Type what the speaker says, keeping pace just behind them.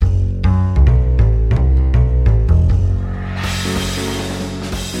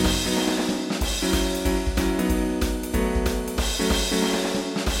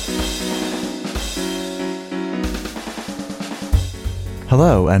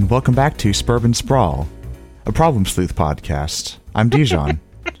Hello, and welcome back to Spurban Sprawl, a Problem Sleuth podcast. I'm Dijon.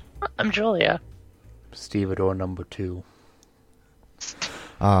 I'm Julia. Stevedore number 2.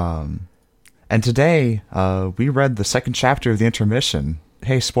 And today, we read the second chapter of the intermission.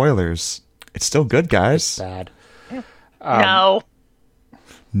 Hey, spoilers. It's still good, guys. Bad. No.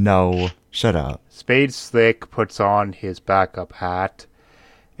 No. Shut up. Spade Slick puts on his backup hat,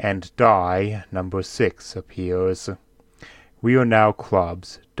 and Die, number 6, appears. We are now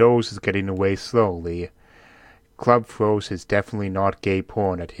Clubs. Doze is getting away slowly. Club throws his definitely not gay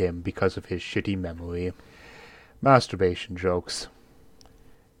porn at him because of his shitty memory. Masturbation jokes.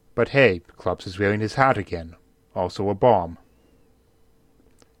 But hey, Clubs is wearing his hat again. Also a bomb.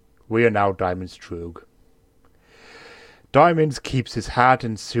 We are now Diamonds Droog. Diamonds keeps his hat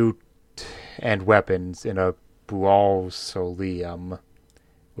and suit and weapons in a mausoleum,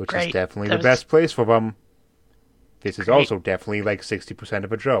 which is definitely the best place for them. This is also definitely like 60%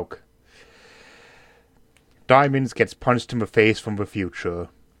 of a joke. Diamonds gets punched in the face from the future.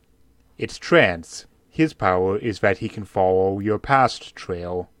 It's trance. His power is that he can follow your past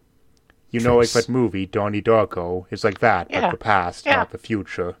trail. You know, like that movie, Donnie Darko, is like that, but the past, not the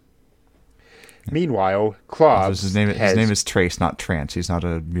future. Meanwhile, Clubs His name is Trace, not Trance. He's not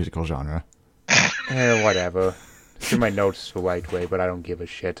a musical genre. Whatever. It's in my notes the right way, but I don't give a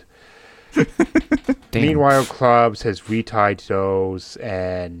shit. Damn. Meanwhile, Clubs has retied those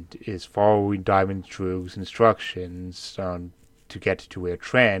and is following Diamond Droog's instructions on to get to where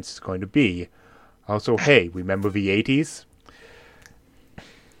Trance is going to be. Also, hey, remember the 80s?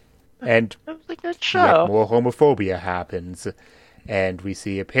 And That was a good show. yet more homophobia happens, and we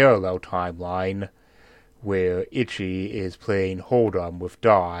see a parallel timeline where Itchy is playing Hold'em with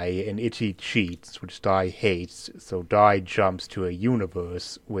Die, and Itchy cheats, which Die hates, so Die jumps to a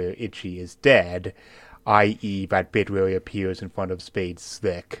universe where Itchy is dead, i.e. that bit where he appears in front of Spade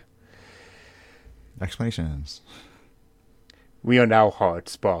Slick. Explanations. We are now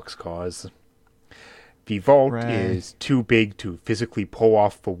Hearts boxcars. The vault Right. is too big to physically pull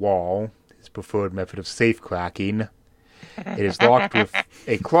off the wall, his preferred method of safe cracking. It is locked with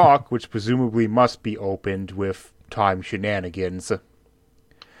a clock, which presumably must be opened with time shenanigans.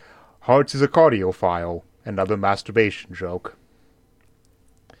 Hearts is a cardiophile, another masturbation joke.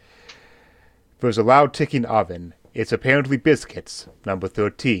 There's a loud ticking oven. It's apparently Biscuits, number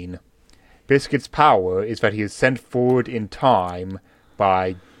 13. Biscuits' power is that he is sent forward in time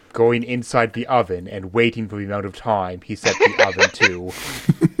by going inside the oven and waiting for the amount of time he set the oven to.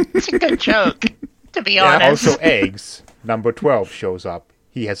 It's a good joke, to be honest. Also eggs. Number 12 shows up.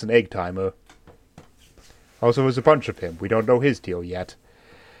 He has an egg timer. Also, there's a bunch of him. We don't know his deal yet.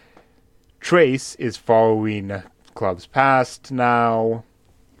 Trace is following Club's past now.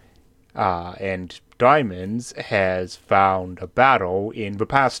 And Diamonds has found a battle in the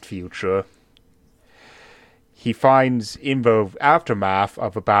past future. He finds in the aftermath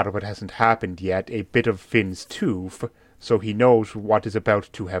of a battle that hasn't happened yet a bit of Finn's tooth, so he knows what is about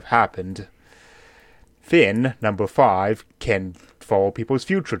to have happened. Finn, number 5, can follow people's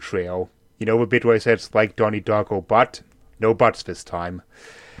future trail. You know the bit where I said it's like Donnie Darko, but no buts this time.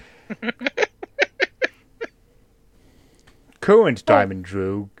 Current Diamond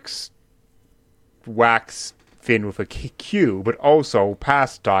Droogs whacks Finn with a cue, but also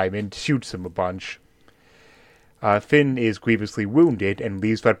past Diamond shoots him a bunch. Finn is grievously wounded and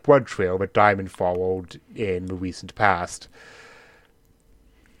leaves that blood trail that Diamond followed in the recent past.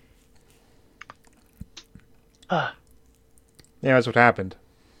 Yeah, that's what happened.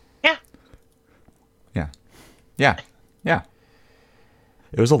 Yeah. Yeah.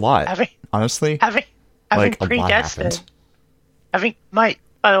 It was a lot. Honestly. Having like, a lot predestined. happened.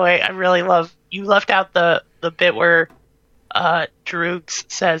 By the way, I really love, you left out the bit where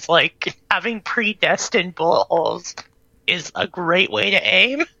Droogs says, like, having predestined bullet holes is a great way to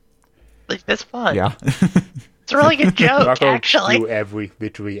aim. Like, that's fun. Yeah. It's a really good I'm joke, not going actually. to do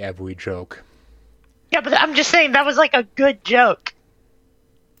literally every joke. Yeah, but I'm just saying that was like a good joke.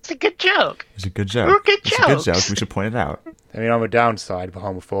 It's a good joke. It's a good joke. We're good It's a good jokes. joke. We should point it out. I mean, on the downside, the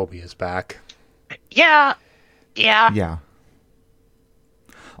homophobia is back. Yeah. Yeah.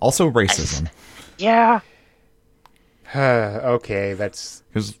 Also racism. Yeah. Okay, that's...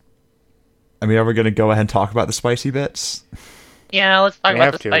 Because, I mean, are we going to go ahead and talk about the spicy bits? Yeah, let's talk I about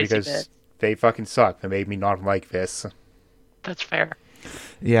have the to, spicy because bit. they fucking suck. They made me not like this. That's fair.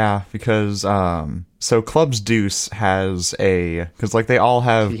 Yeah, because, so Club's Deuce has because, like, they all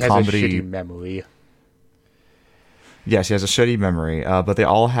have He has comedy... a shitty memory. Yes, he has a shitty memory, but they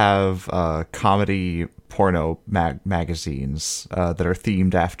all have comedy porno magazines that are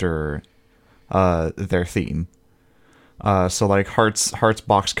themed after their theme. So like Hearts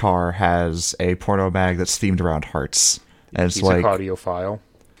boxcar has a porno mag that's themed around hearts, and it's He's like a cardiophile,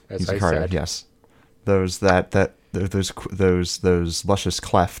 as I said. yes, those luscious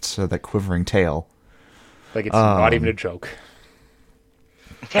clefts, that quivering tail. Like it's not even a joke.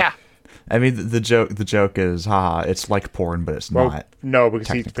 Yeah. I mean, the joke is, haha, it's like porn, but it's not. No, because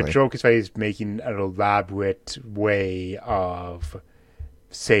the technically. joke is that he's making an elaborate way of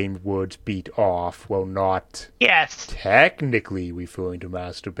saying words beat off while not Yes. technically referring to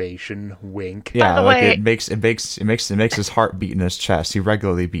masturbation. Wink. Yeah, the like way- it makes his heart beat in his chest. He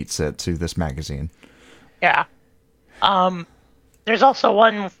regularly beats it to this magazine. Yeah. There's also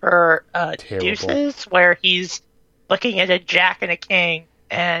one for Terrible. Deuces where he's looking at a jack and a king,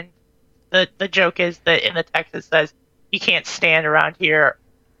 and the joke is that in the text it says you can't stand around here,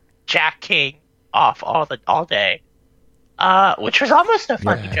 Jack King off all day, which was almost a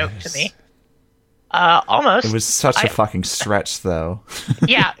funny joke to Yes. me. Almost. It was such a I- fucking stretch, though.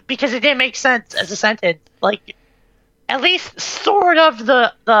 Yeah, because it didn't make sense as a sentence. Like, at least sort of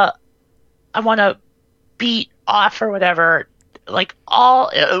the I want to beat off or whatever. Like,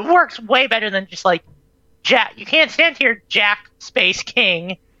 it works way better than just like Jack. You can't stand here, Jack Space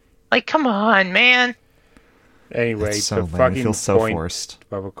King. Like, come on, man. Anyway, It's so the lame. It fucking feels so point forced.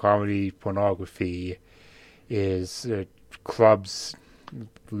 of a comedy pornography is Clubs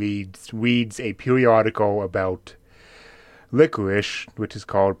reads a periodical about licorice, which is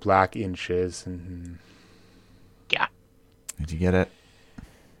called Black Inches. And Yeah. Did you get it?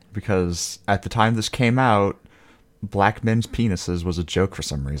 Because at the time this came out, black men's penises was a joke for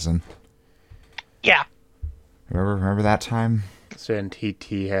some reason. Yeah. Remember that time? and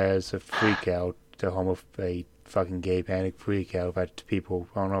he has a freak out, a fucking gay panic freak out that people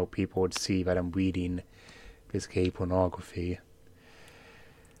would see that I'm reading this gay pornography.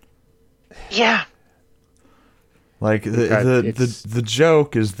 Yeah. Like Because the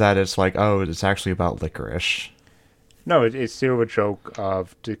joke is that it's like, oh, it's actually about licorice. No, it's still a joke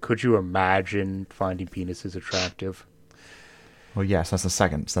of, could you imagine finding penises attractive? Well, yes, that's the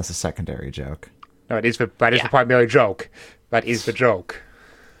secondary joke. No, that is the primary joke. That is the joke.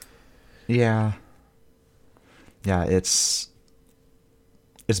 Yeah. Yeah, it's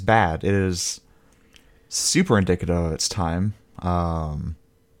bad. It is super indicative of its time.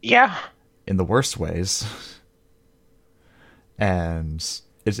 Yeah. In the worst ways. And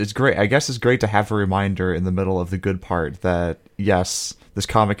it's great. I guess it's great to have a reminder in the middle of the good part that, yes, this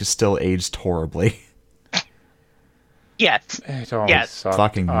comic is still aged horribly. Yes. It always Yes. sucked.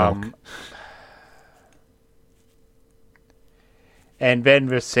 Fucking milk. And then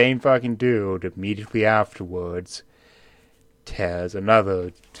the same fucking dude immediately afterwards tears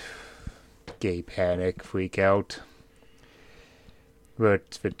another gay panic freak out.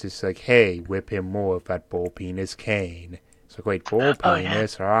 But it's like, hey, whip him more of that bull penis cane. It's like, wait, bull Oh, yeah.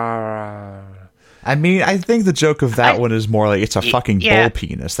 penis? Ah. I mean, I think the joke of that one is more like it's a fucking yeah. bull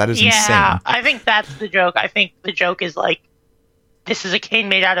penis. That is Yeah, insane. I think that's the joke. I think the joke is like, this is a cane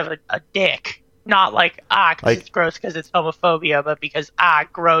made out of a dick. Not like, 'cause Like- it's gross because it's homophobia, but because,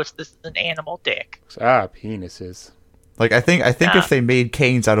 gross, this is an animal dick. Penises. Like I think Yeah. if they made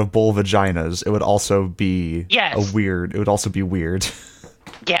canes out of bull vaginas, it would also be Yes. It would also be weird.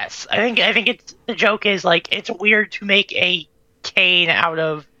 Yes, I think it's the joke is like it's weird to make a cane out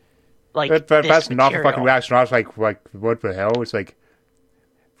of like But this that's not the material. fucking reaction. I was like, what the hell? It's like,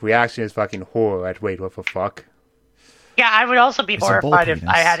 reaction is fucking horror. Like, wait, what the fuck? Yeah, I would also be It's a bull horrified if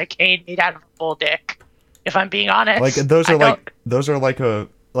penis. I had a cane made out of a bull dick. If I'm being honest,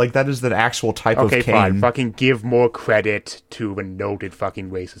 Like that is the actual type Okay, of cane. fine. Fucking give more credit to the noted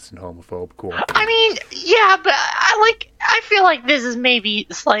fucking racist and homophobe. Cool. I mean, yeah, but I feel like this is maybe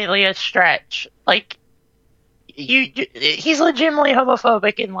slightly a stretch. Like, he's legitimately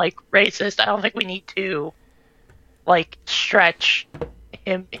homophobic and like racist. I don't think we need to like stretch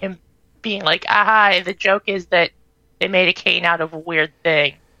him being like, the joke is that they made a cane out of a weird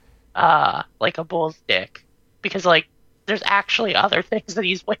thing, like a bull's dick, because like there's actually other things that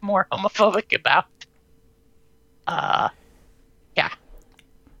he's way more homophobic about. Yeah.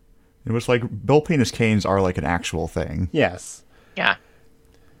 It was like bull penis canes are like an actual thing. Yes. Yeah.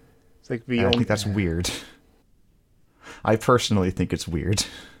 It's like the And I only. think that's weird. I personally think it's weird.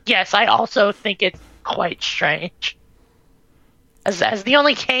 Yes, I also think it's quite strange. As the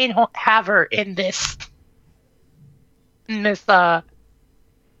only cane haver in this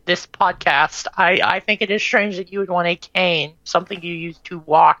podcast, I think it is strange that you would want a cane, something you use to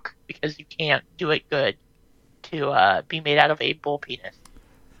walk because you can't do it good, to be made out of a bull penis.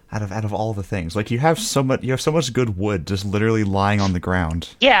 Out of all the things, like you have so much good wood just literally lying on the ground.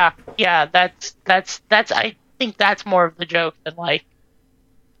 Yeah, that's think that's more of the joke than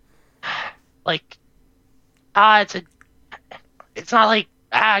it's not like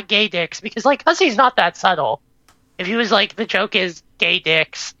gay dicks, because like Hussy's not that subtle. If he was like the joke is gay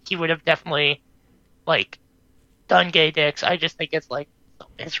dicks, he would have definitely like done gay dicks. I just think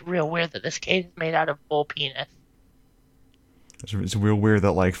it's real weird that this cane is made out of bull penis. It's real weird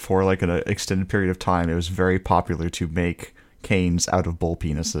that like for like an extended period of time, it was very popular to make canes out of bull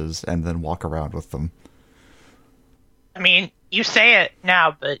penises and then walk around with them. I mean, you say it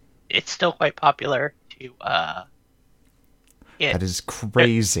now, but it's still quite popular to That is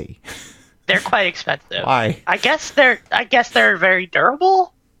crazy. They're quite expensive. Why? I guess they're very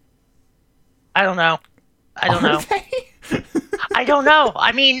durable. I don't know. Are they? I don't know.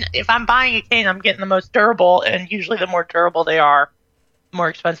 I mean, if I'm buying a cane, I'm getting the most durable, and usually the more durable they are, the more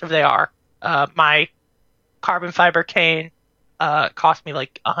expensive they are. My carbon fiber cane cost me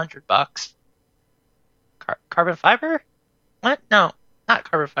like $100. Carbon fiber? What? No, not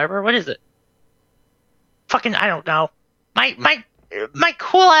carbon fiber. What is it? Fucking, I don't know. My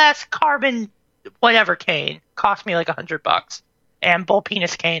cool ass carbon whatever cane cost me like $100, and bull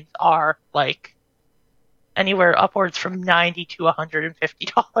penis canes are like anywhere upwards from $90 to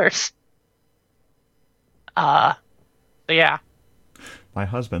 $150. So yeah. My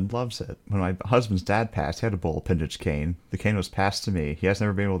husband loves it. When my husband's dad passed, he had a bull appendage cane. The cane was passed to me. He has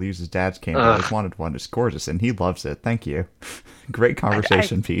never been able to use his dad's cane, but I always wanted one. It's gorgeous, and he loves it. Thank you. Great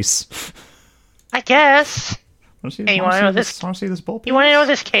conversation piece. I guess. Hey, you want to know this? Want to see this bull? You want to know what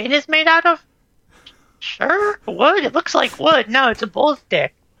this cane is made out of? Sure, wood. It looks like wood. No, it's a bull's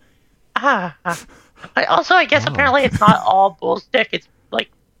dick. I guess apparently it's not all bull's dick. It's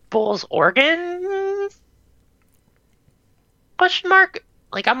like bull's organs? Question mark?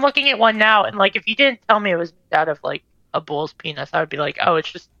 Like, I'm looking at one now, and like, if you didn't tell me it was made out of like a bull's penis, I would be like, oh,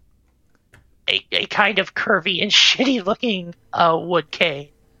 it's just a kind of curvy and shitty looking wood cane.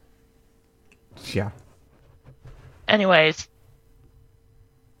 Yeah. Anyways.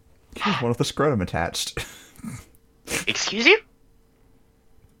 Here's one with a scrotum attached. Excuse you?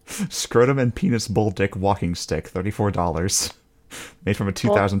 Scrotum and penis bull dick walking stick, $34. Made from a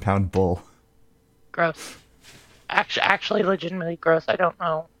 2,000-pound bull. Gross. Actually, legitimately gross. I don't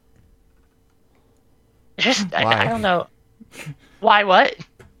know. Just, I don't know. Why what?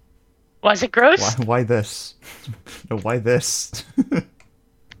 Was it gross? Why this? No, why this?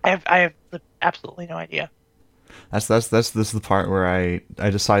 I have absolutely no idea. This is the part where I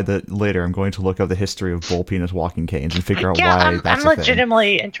decide that later I'm going to look up the history of bull penis walking canes and figure out why that's I'm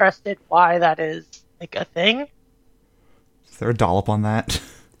legitimately interested why that is like a thing. Is there a dollop on that?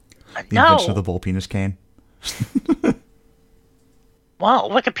 The No. invention of the bull penis cane? Well,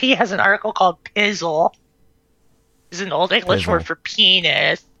 Wikipedia has an article called pizzle. Is an old English Pizzle. word for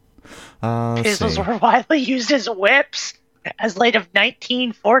penis. Pizzles See. were widely used as whips as late of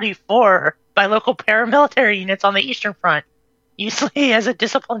 1944 by local paramilitary units on the Eastern Front, usually as a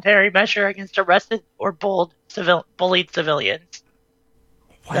disciplinary measure against arrested or bullied civilians.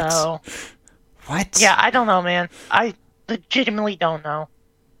 What? So, What? yeah, I don't know, man. I legitimately don't know.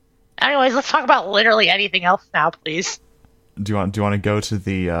 Anyways, let's talk about literally anything else now, please. Do you want to go to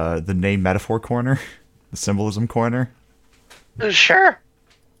the name metaphor corner, the symbolism corner? Sure.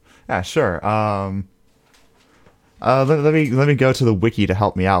 Yeah, sure. Let me go to the wiki to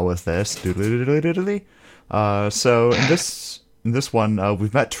help me out with this. So in this one,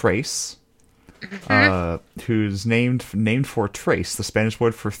 we've met Trace, who's named for trace, the Spanish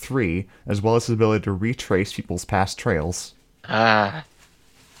word for three, as well as his ability to retrace people's past trails. The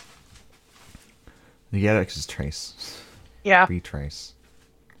Yedex is trace. Yeah. Retrace.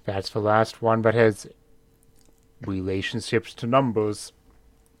 That's the last one that has relationships to numbers.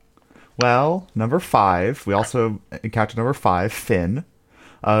 Well, number 5, we also encountered number 5, Finn,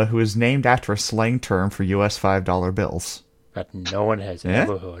 who is named after a slang term for US $5 bills. That no one has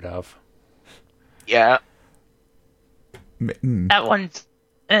ever heard of. Yeah. That one's...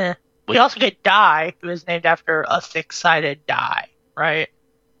 We also get Die, who is named after a six-sided die, right?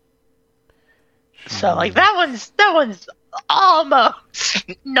 So, like, that one's almost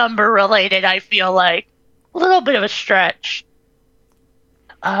number-related, I feel like. A little bit of a stretch.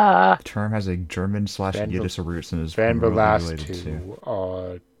 The term has a German/Yiddish roots and is Then the last related to. two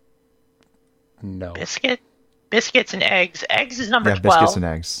are... No. Biscuits and eggs. Eggs is number 12. Biscuits and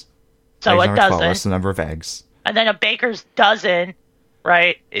eggs. So Eggs a number 12, dozen. that's the number of eggs. And then a baker's dozen,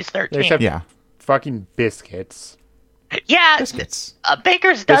 right, is 13. Except Yeah. fucking biscuits. Yeah, Biscuits. a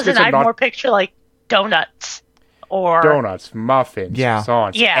baker's dozen, Biscuits are I not- more picture like donuts. Or Donuts, muffins, Yeah.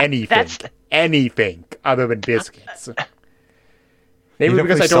 croissants, Yeah, anything. that's- Anything other than biscuits. Maybe You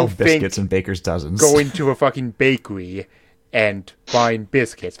because definitely I sell don't biscuits think in baker's dozens. going to a fucking bakery and buying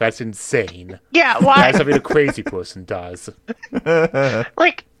biscuits, that's insane. Yeah, That's why? something a crazy person does.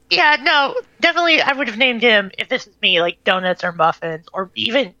 Like, yeah, no, definitely I would have named him, if this is me, like donuts or muffins or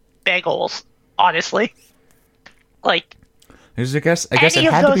even bagels, honestly. Like, I guess Any it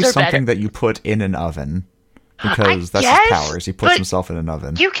of had to be those are something better. that you put in an oven. Because that's guess, his powers. He puts but himself in an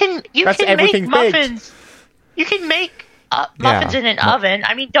oven. you can That's make everything's baked. muffins. You can make muffins Yeah. in an oven.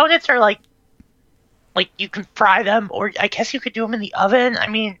 I mean, donuts are like you can fry them, or I guess you could do them in the oven. I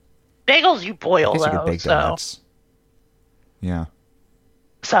mean, bagels you I boil guess you though, could bake so donuts. Yeah.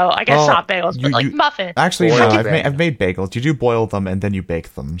 I guess Well, not bagels, but like you- muffins. Actually, Boil no. them. I've made bagels. You do boil them and then you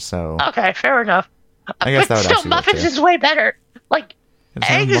bake them. So Okay, fair enough. I guess But that would still, actually work, muffins too. is way better. Like It's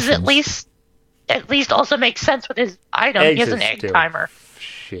not eggs, muffins. at least also makes sense with his item. Eggs He has is an egg still timer.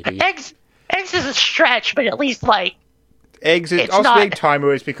 Shitty. Eggs is a stretch, but at least like Eggs is it's also not- egg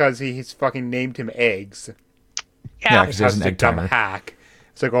timer is because he's fucking named him Eggs. Yeah, yeah. 'cause there's That's an a egg dumb timer. hack.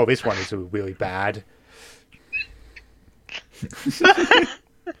 It's like, oh, this one is really bad.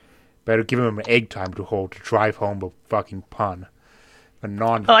 Better give him an egg time to hold to drive home a fucking pun. A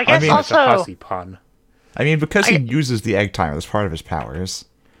non Well, I guess pun, it's a also- hussy pun. I mean, because he I- uses the egg timer, that's part of his powers.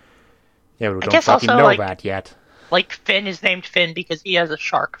 Yeah, we don't guess fucking also, know like- that yet. Like Finn is named Finn because he has a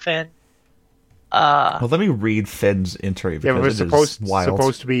shark fin. Well, let me read Finn's entry Yeah, but because it's it is wild.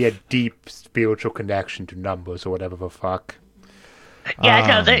 supposed to be a deep spiritual connection to numbers or whatever the fuck. Yeah,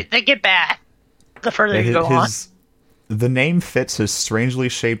 no, they get bad the further you go on. The name fits his strangely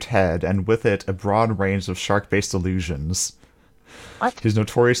shaped head, and with it, a broad range of shark-based illusions. What? His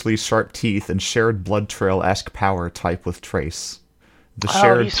notoriously sharp teeth and shared blood trail-esque power type with Trace. The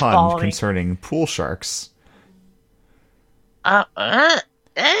shared he's pun following. concerning pool sharks. Eh.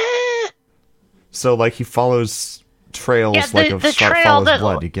 So, like, he follows trails Yeah, like the a shark trail follows that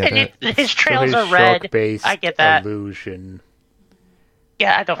blood. You get and it? his trails so his are red. shark-based I get that. illusion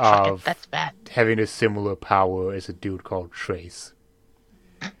Yeah, I don't fucking. of- That's bad. having a similar power as a dude called Trace.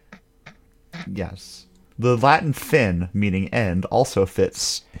 Yes. The Latin fin, meaning end, also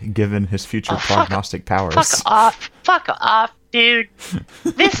fits, given his future fuck- prognostic powers. Fuck off, dude.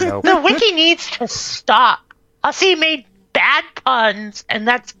 This Nope. the wiki needs to stop. Hussey made bad puns, and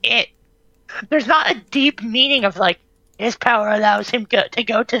that's it. There's not a deep meaning of like his power allows him to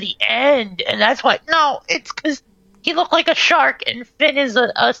go to the end, and that's why. No, it's because he looked like a shark, and Finn is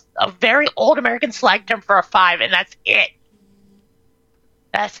a very old American slang term for a 5, and that's it.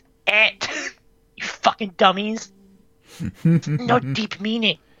 That's it. You fucking dummies. No deep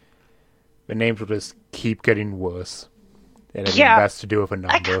meaning. The names will just keep getting worse. And it Yeah. has to do with a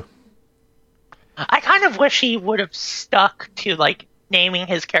number. I kind of wish he would have stuck to like naming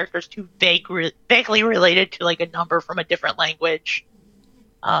his characters too vaguely related to like a number from a different language.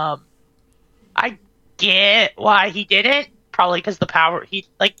 I get why he didn't. Probably because the power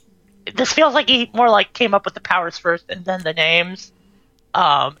this feels like he more like came up with the powers first and then the names.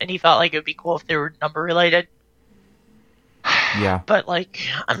 And he felt like it would be cool if they were number related. Yeah. But like,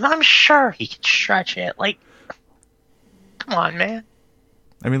 I'm sure he could stretch it. Like, come on, man.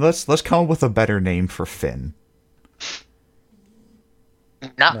 I mean, let's come up with a better name for Finn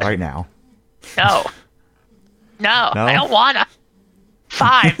No. right now. No. No, No? I don't wanna.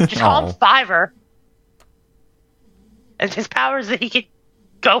 5. Just call Oh. him Fiver. And his power is that he could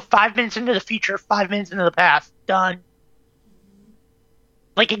go 5 minutes into the future, 5 minutes into the past. Done.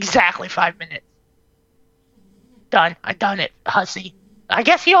 Like exactly 5 minutes. Done. I done it, Hussey. I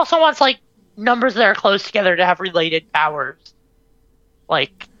guess he also wants like numbers that are close together to have related powers.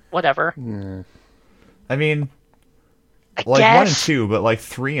 Like, whatever. I mean, I like guess. 1 and 2, but like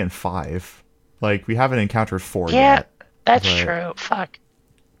 3 and 5. Like, we haven't encountered 4 Yeah, yet. that's but- true. Fuck.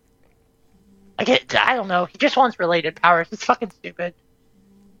 I don't know. He just wants related powers. It's fucking stupid.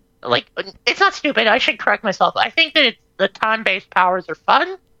 Like, it's not stupid. I should correct myself. I think that the time-based powers are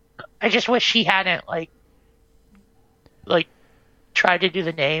fun. I just wish he hadn't, like, tried to do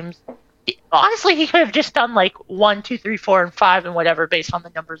the names. Honestly, he could have just done, like, 1, 2, 3, 4, and 5 and whatever based on the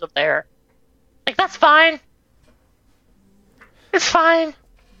numbers up there. Like, that's fine. It's fine.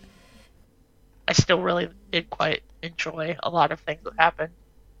 I still really did quite enjoy a lot of things that happened.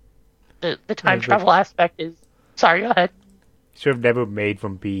 The time but- travel aspect is... Sorry, go ahead. Should have never made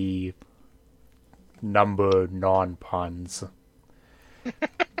them be number non-puns. So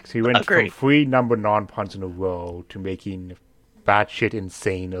he went Agreed. from 3 number non-puns in a row to making batshit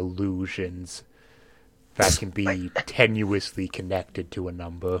insane illusions that can be tenuously connected to a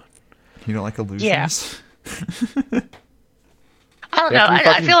number. You don't like illusions? I don't They know. have to be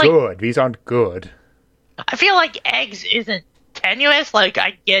I fucking feel like good. These aren't good. I feel like eggs isn't tenuous. Like,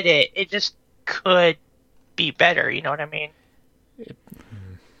 I get it. It just could be better. You know what I mean?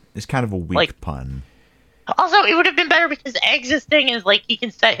 It's kind of a weak Like- pun. Also, it would have been better because Eggs' thing is like he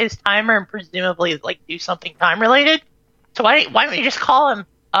can set his timer and presumably like do something time related. So why don't you just call him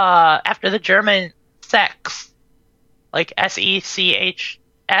after the German sex, like SECHS,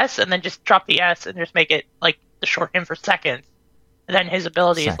 and then just drop the S and just make it like the shorthand for seconds. And then his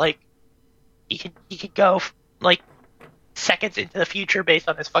ability is Sec. like he could go like seconds into the future based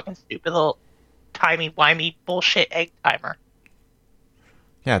on this fucking stupid little timey-wimey bullshit egg timer.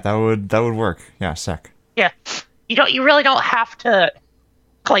 Yeah, that would work. Yeah, sec. Yeah, you really don't have to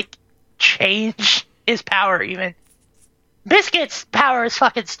like change his power even. Biscuit's power is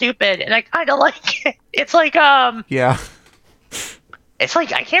fucking stupid, and I kind of like it. It's like Yeah. it's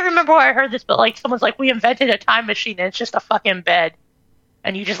like I can't remember where I heard this, but like someone's like, we invented a time machine, and it's just a fucking bed,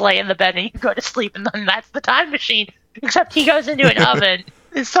 and you just lay in the bed and you go to sleep, and then that's the time machine. Except he goes into an oven.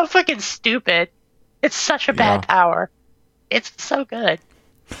 It's so fucking stupid. It's such a bad Yeah. power. It's so good.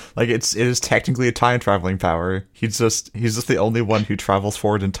 Like it is technically a time traveling power. He's just the only one who travels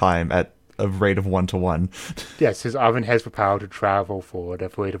forward in time at a rate of 1-to-1. Yes, his oven has the power to travel forward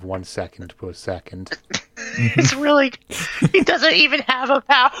at a rate of 1 second per second. It's really. He doesn't even have a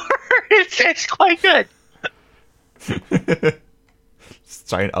power. It's quite good.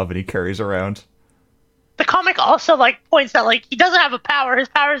 Giant oven he carries around. The comic also like points out like he doesn't have a power. His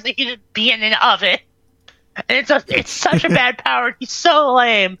power is that he just be in an oven, and it's such a bad power. He's so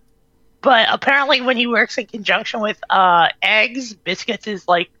lame. But apparently, when he works in conjunction with Eggs, Biscuits is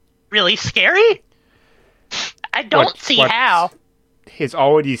like really scary. I don't see What how. His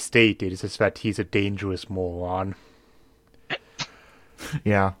already stated is that he's a dangerous moron.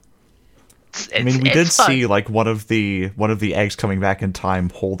 Yeah. It's, I mean, we did it's fun. see like one of the eggs coming back in time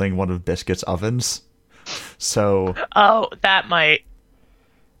holding one of Biscuit's ovens. So Oh, that might.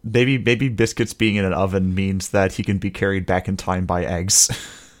 maybe Biscuits being in an oven means that he can be carried back in time by eggs.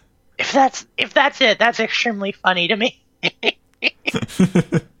 If that's it, that's extremely funny to me.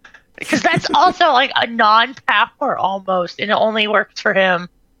 Because that's also like a non-power almost, and it only works for him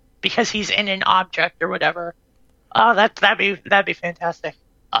because he's in an object or whatever. Oh, that'd be fantastic.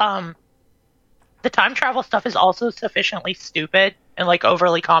 The time travel stuff is also sufficiently stupid and like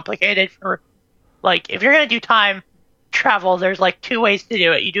overly complicated for like if you're gonna do time travel, there's like two ways to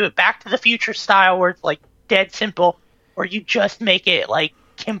do it. You do it Back to the Future style where it's like dead simple, or you just make it like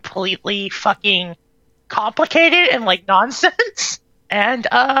completely fucking complicated and like nonsense. And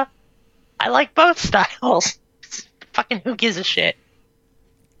I like both styles. Fucking who gives a shit?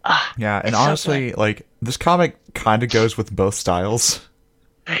 Yeah, and It's so honestly, like this comic kind of goes with both styles.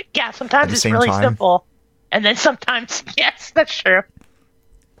 Yeah, At sometimes the it's same really time. simple, and then sometimes yes, that's true.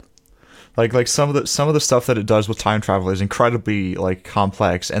 Like some of the stuff that it does with time travel is incredibly like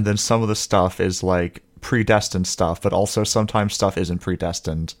complex, and then some of the stuff is like predestined stuff, but also sometimes stuff isn't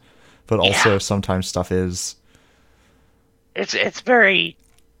predestined, but also Yeah. sometimes stuff is. It's very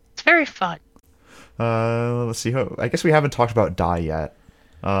fun. Let's see. I guess we haven't talked about Dai yet.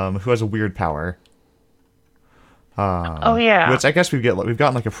 Who has a weird power? Oh yeah, Which I guess we've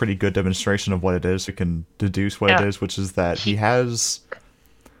gotten like a pretty good demonstration of what it is. We can deduce what it Yeah. is, which is that he has.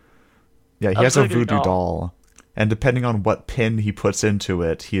 Yeah, he A has a voodoo voodoo doll. doll, and depending on what pin he puts into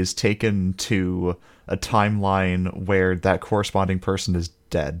it, he is taken to a timeline where that corresponding person is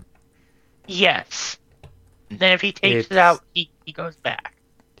dead. yes. Then if he takes it It's- out, he goes back.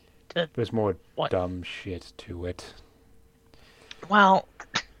 There's more What? dumb shit to it. Well,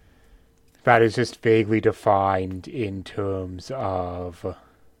 That is just vaguely defined in terms of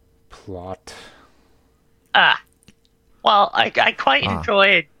plot. well, I quite Ah.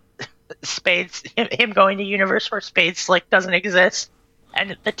 enjoyed Spades him going to a universe where Spades like doesn't exist,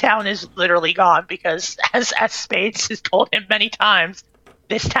 and the town is literally gone because as Spades has told him many times,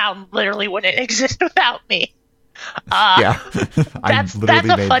 this town literally wouldn't exist without me. Yeah, I That's literally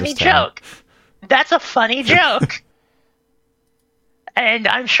a made funny this town. joke. That's a funny joke. And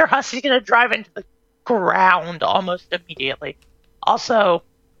I'm sure Hussey's gonna drive into the ground almost immediately. Also,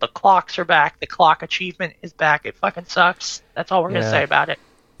 the clocks are back. The clock achievement is back. It fucking sucks. That's all we're gonna Yeah. say about it.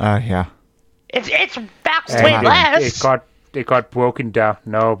 Yeah. It's back And way it- less. It got broken down.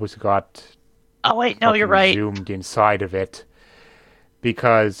 No, it was got Oh wait, no, you're fucking right. zoomed inside of it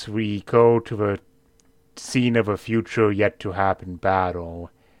because we go to the scene of a future yet to happen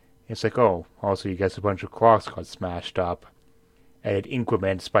battle. It's like, oh, also you guess a bunch of clocks got smashed up, and it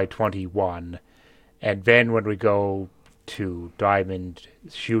increments by 21. And then when we go to Diamond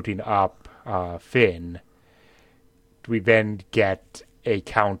shooting up Finn, we then get a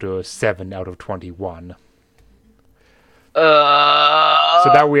counter 7 out of 21.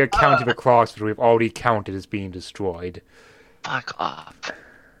 So now we are counting the clocks that we've already counted as being destroyed. Fuck off.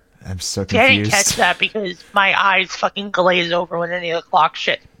 I'm so I didn't confused. catch that because my eyes fucking glaze over when any of the clock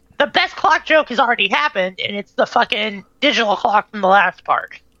shit. The best clock joke has already happened, and it's the fucking digital clock from the last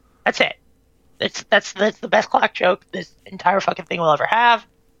part. That's it. That's the best clock joke this entire fucking thing will ever have.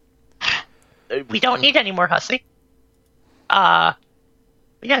 We don't need any more hussy. Yeah,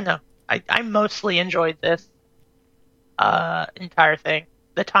 no. I mostly enjoyed this entire thing.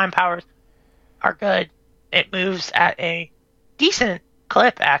 The time powers are good. It moves at a decent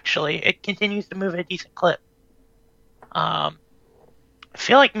clip, actually. It continues to move at a decent clip. I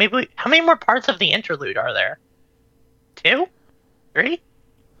feel like maybe how many more parts of the interlude are there? 2? 3?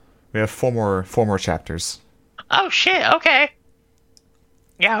 We have four more chapters. Oh shit, okay.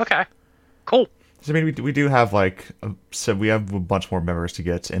 Yeah, okay. Cool. So, I mean, we do have so we have a bunch more members to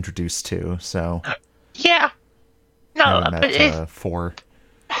get introduced to. So Yeah. No, haven't but met 4.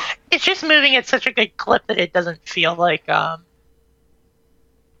 it's just moving at such a good clip that it doesn't feel like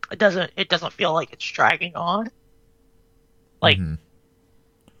it doesn't feel like it's dragging on. Like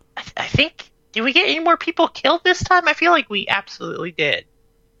I think did we get any more people killed this time? I feel like we absolutely did.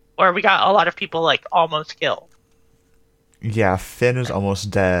 Or we got a lot of people like almost killed. Yeah, Finn is almost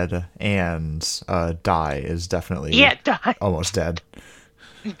dead, and Dai is definitely Die. almost dead.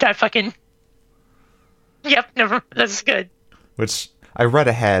 Die fucking. Yep, never. That's good. Which I read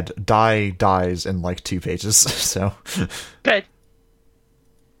ahead. Dai dies in like 2 pages, so Good.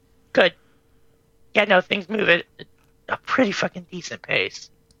 Good. Yeah, no, things move at a pretty fucking decent pace.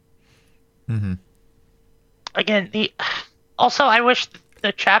 Mm-hmm. Again, also I wish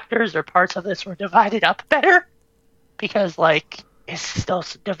the chapters or parts of this were divided up better, because like it's still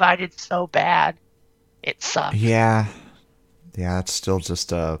divided so bad. It sucks. yeah, it's still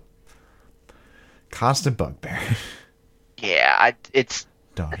just a constant bugbear. Yeah, it's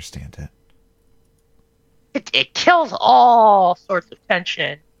Don't understand it. it kills all sorts of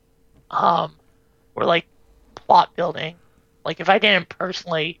tension. Or like plot building. Like if I didn't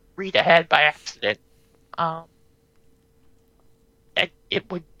personally read ahead by accident, it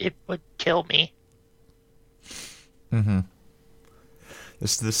would kill me. Mm-hmm.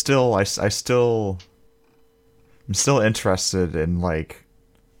 This still I'm still interested in, like,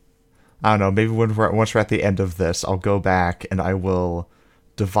 I don't know, maybe once we're at the end of this, I'll go back and I will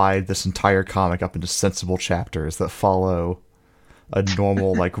divide this entire comic up into sensible chapters that follow a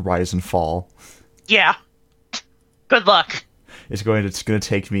normal like rise and fall. Yeah. Good luck. It's going to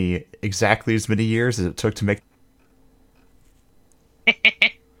take me exactly as many years as it took to make.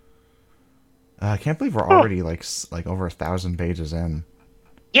 I can't believe we're already like over 1,000 pages in.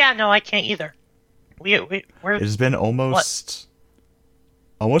 Yeah, no, I can't either. We're It has been almost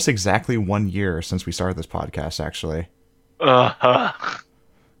exactly 1 year since we started this podcast, actually. Because I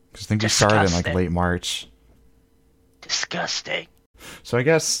think we started in like Disgusting. late March. disgusting. So I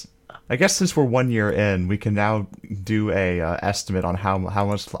guess since we're 1 year in, we can now do a estimate on how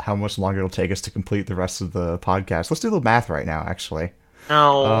much longer it'll take us to complete the rest of the podcast. Let's do the math right now, actually.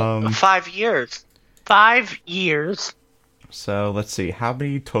 No, 5 years. 5 years. So let's see, how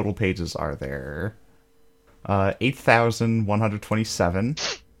many total pages are there? 8,127.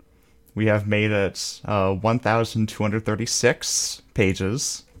 We have made it 1,236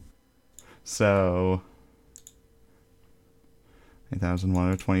 pages. So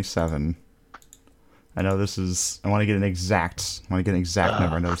 8,127. I know this is. I want to get an exact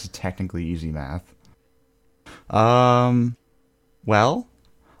number. I know this is technically easy math. Well,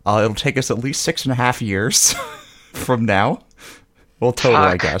 it'll take us at least 6.5 years from now. Well, total,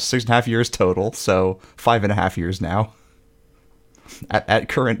 I guess 6.5 years total. So 5.5 years now. At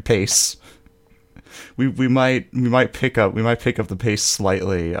current pace, we might pick up the pace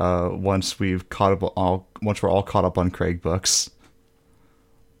slightly once we're all caught up on Craig books.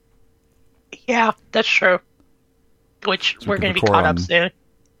 Yeah, that's true. Which So we're we going can to be caught record up soon.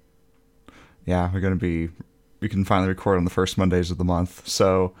 Yeah, we can finally record on the first Mondays of the month.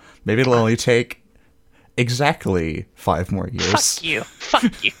 So maybe it'll only take exactly 5 more years. Fuck you.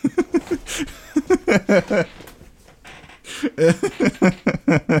 Fuck you.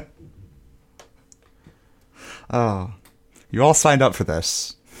 Oh, you all signed up for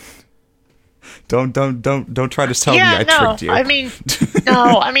this. Don't try to tell me I tricked you. I mean,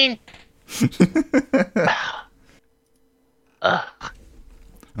 no, I mean...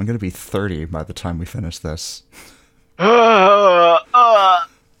 I'm gonna be 30 by the time we finish this. I'm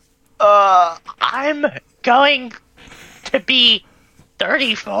going to be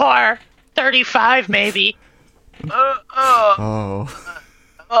 34, 35 maybe. Oh.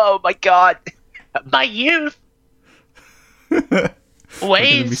 Oh my god. My youth. We're gonna be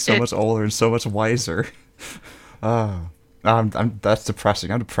Waves. so much older and so much wiser. That's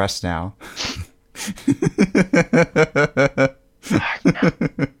depressing. I'm depressed now.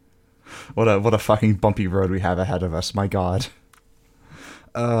 What a fucking bumpy road we have ahead of us. My God.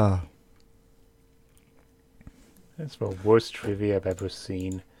 That's the worst trivia I've ever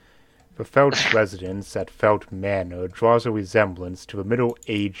seen. The Felt's residence at Felt Manor draws a resemblance to the Middle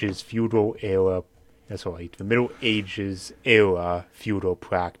Ages feudal era. That's right, the Middle Ages era feudal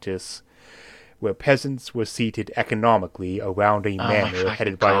practice, where peasants were seated economically around a manor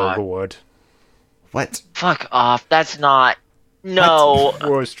headed by a lord. What? Fuck off. That's not. No.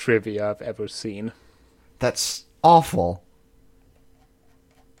 Worst trivia I've ever seen. That's awful.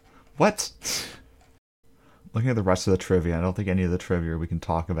 What? Looking at the rest of the trivia, I don't think any of the trivia we can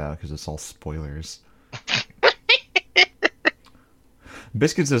talk about because it's all spoilers.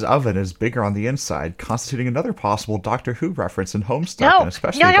 Biscuits' oven is bigger on the inside, constituting another possible Doctor Who reference in Homestuck, and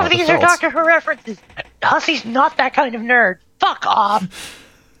especially none about of these the are Felts. Doctor Who references. Hussey's not that kind of nerd. Fuck off.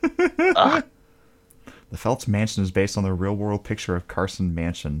 The Felts Mansion is based on the real-world picture of Carson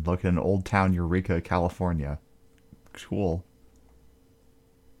Mansion, located in Old Town Eureka, California. Cool.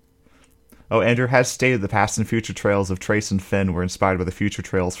 Oh, Andrew has stated the past and future trails of Trace and Finn were inspired by the future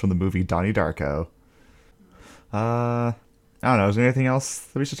trails from the movie Donnie Darko. I don't know, is there anything else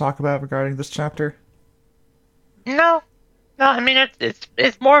that we should talk about regarding this chapter? No. No, I mean,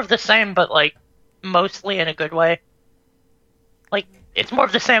 it's more of the same, but, like, mostly in a good way. Like, it's more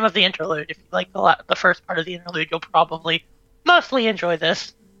of the same of the interlude. If you like the first part of the interlude, you'll probably mostly enjoy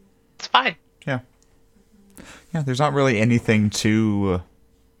this. It's fine. Yeah. Yeah, there's not really anything to,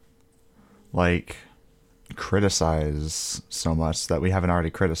 like, criticize so much that we haven't already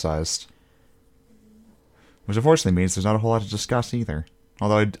criticized. Which unfortunately means there's not a whole lot to discuss either.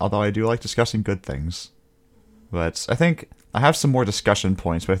 Although I do like discussing good things. But I think I have some more discussion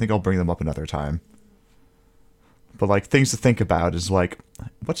points, but I think I'll bring them up another time. But, like, things to think about is, like,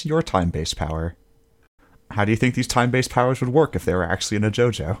 what's your time-based power? How do you think these time-based powers would work if they were actually in a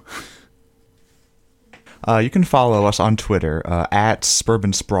JoJo? You can follow us on Twitter, at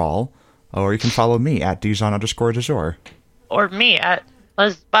SpurbanSprawl, or you can follow me at Dijon_DeJour. Or me at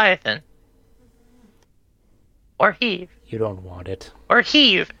Lesbiathan. Or Heave. You don't want it. Or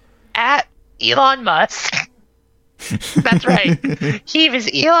Heave at Elon Musk. That's right. Heave is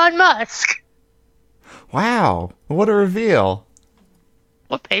Elon Musk. Wow, what a reveal!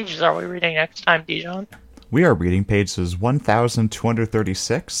 What pages are we reading next time, Dijon? We are reading pages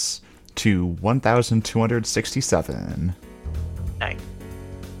 1236 to 1267. Nice.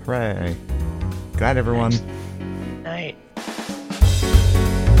 Hooray. Good night, everyone.